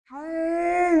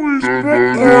Joey's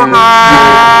Book Corner!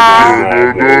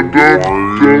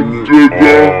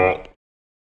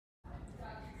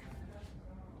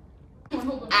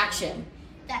 Action.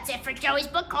 That's it for Joey's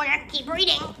Book Corner. Keep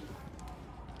reading.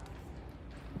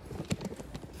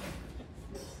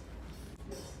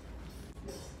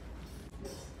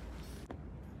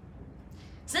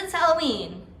 Since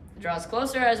Halloween draws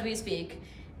closer as we speak,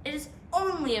 it is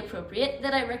only appropriate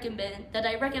that I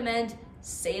recommend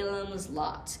Salem's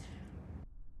Lot.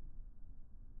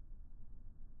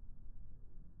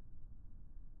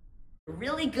 A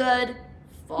really good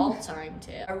fall time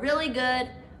tale. A really good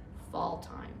fall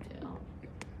time tale.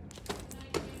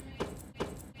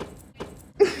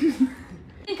 You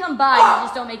can come by, you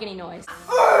just don't make any noise.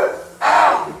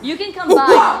 You can come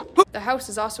by. The house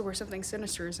is also where something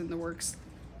sinister is in the works.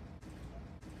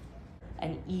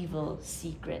 An evil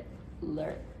secret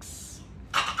lurks.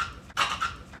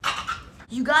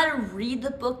 You gotta read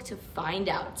the book to find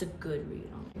out. It's a good read.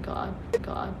 Oh my god,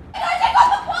 god.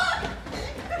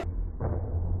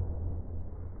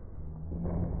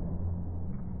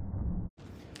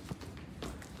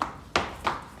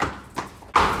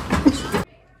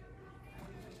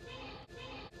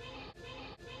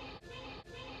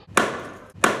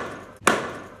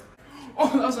 Oh,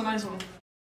 that was a nice one.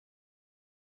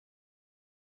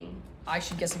 I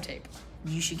should get some tape.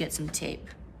 You should get some tape.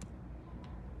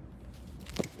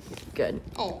 Good.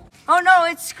 Oh. Oh no,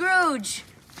 it's Scrooge!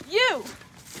 You!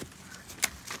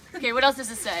 Okay, what else does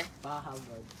it say? Bah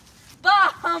humbug.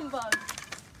 Bah humbug!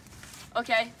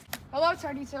 Okay. Hello,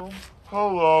 Tiny Tim.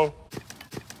 Hello.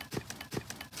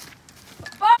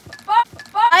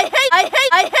 I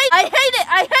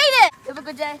hate it! Have a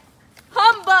good day.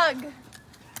 Humbug!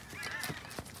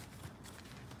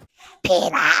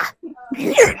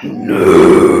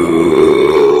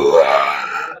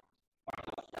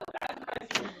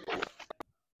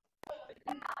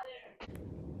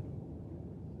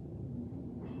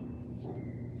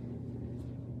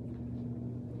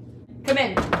 Come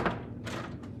in.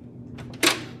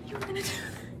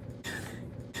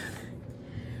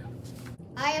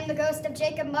 I am the ghost of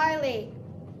Jacob Marley.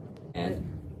 And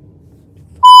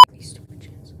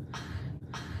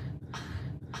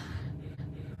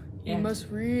You must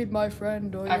read, my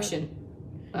friend, or action.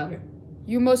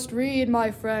 You must read,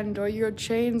 my friend, or your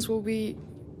chains will be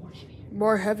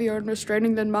more heavy and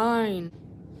restraining than mine.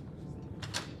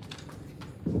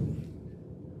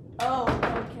 Oh,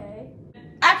 okay.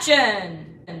 Action!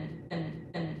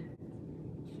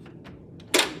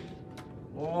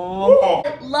 Oh.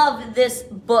 I love this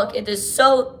book. It is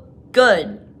so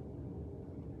good.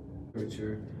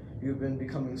 Richard, you have been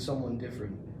becoming someone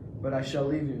different, but I shall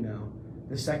leave you now.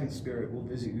 The second spirit will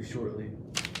visit you shortly.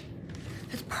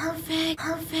 It's perfect.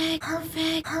 I'm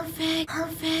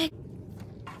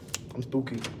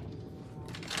spooky.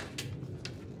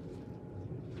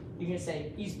 You're gonna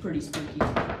say, he's pretty spooky.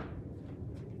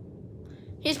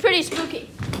 He's pretty spooky.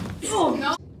 Oh,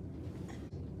 no.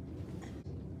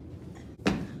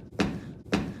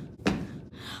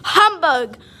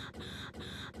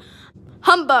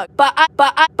 Humbug. But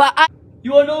I.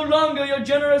 You are no longer your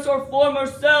generous or former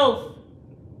self.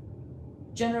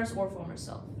 Generous or former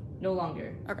self. No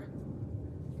longer. Okay.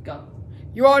 Go.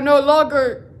 You are no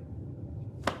longer.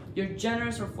 Your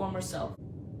generous or former self.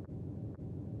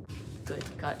 Good.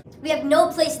 Cut. We have no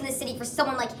place in the city for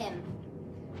someone like him.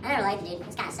 I don't like it, dude.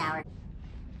 It's kind of sour.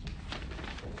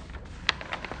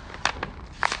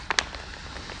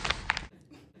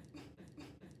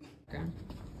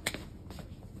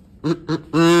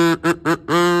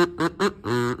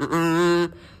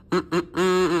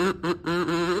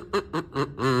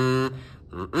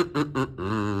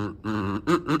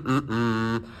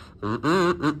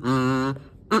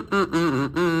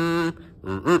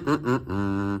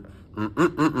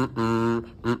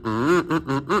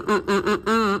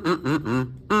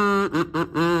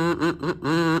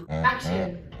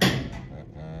 Action.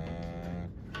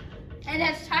 And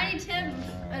as Tiny Tim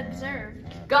observed,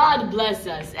 God bless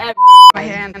us, My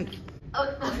hand.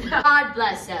 God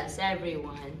bless us,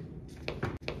 everyone.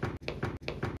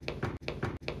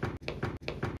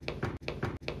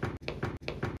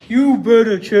 You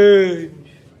better change.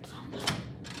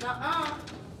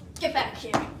 get back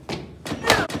here.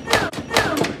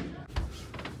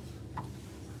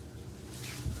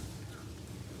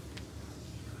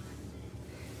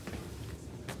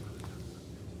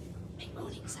 Make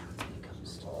moaning sounds like a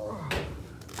ghost.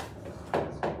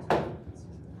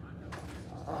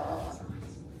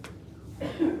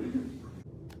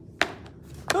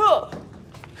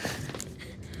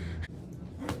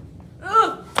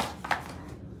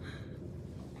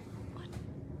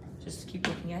 Just keep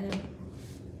looking at him.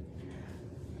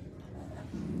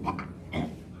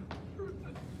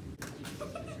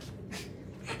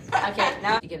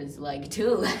 now to get his leg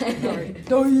too.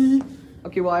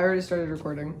 Okay, well, I already started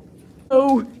recording.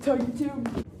 Oh, Tuggy too.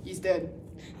 He's dead.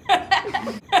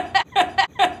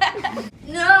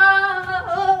 No!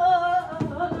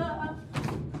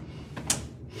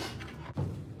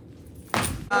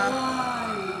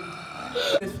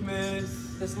 Christmas.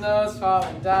 The snow's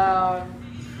falling down.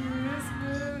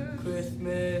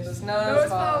 Christmas. The snow's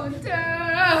falling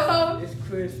down. It's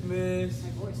Christmas. My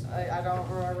voice. I don't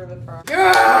remember the part.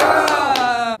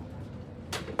 Yeah!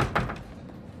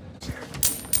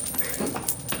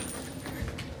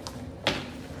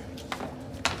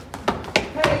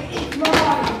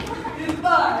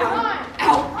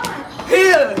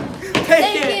 Here! Take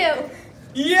Thank it!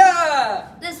 you! Yeah!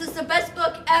 This is the best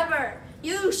book ever!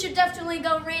 You should definitely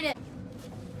go read it.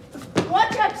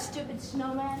 Watch out, stupid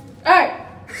snowman. Hey!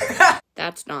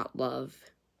 That's not love.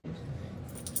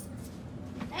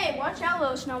 Hey, watch out,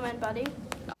 little snowman buddy.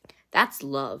 That's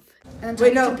love. And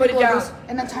Wait, no, put it down.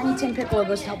 And then Tiny Tim Piccolo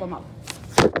goes to help him up.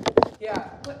 Yeah.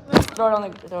 Throw it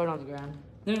on the ground.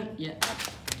 Yeah.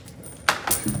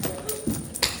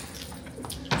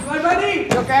 My buddy!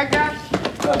 You okay, guys?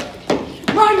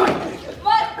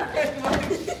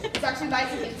 It's actually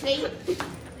nice and see.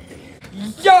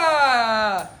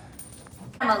 Yeah!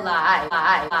 I'm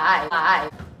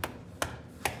alive.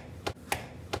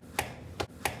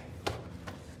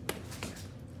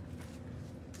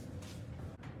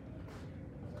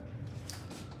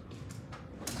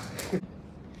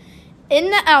 In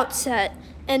the outset,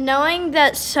 and knowing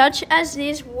that such as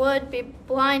these would be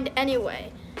blind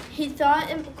anyway, he thought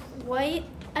it quite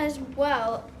as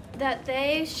well that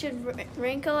they should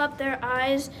wrinkle up their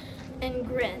eyes and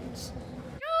grins.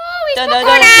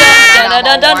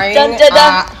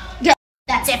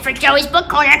 That's it for Joey's Book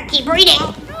Corner. Keep reading.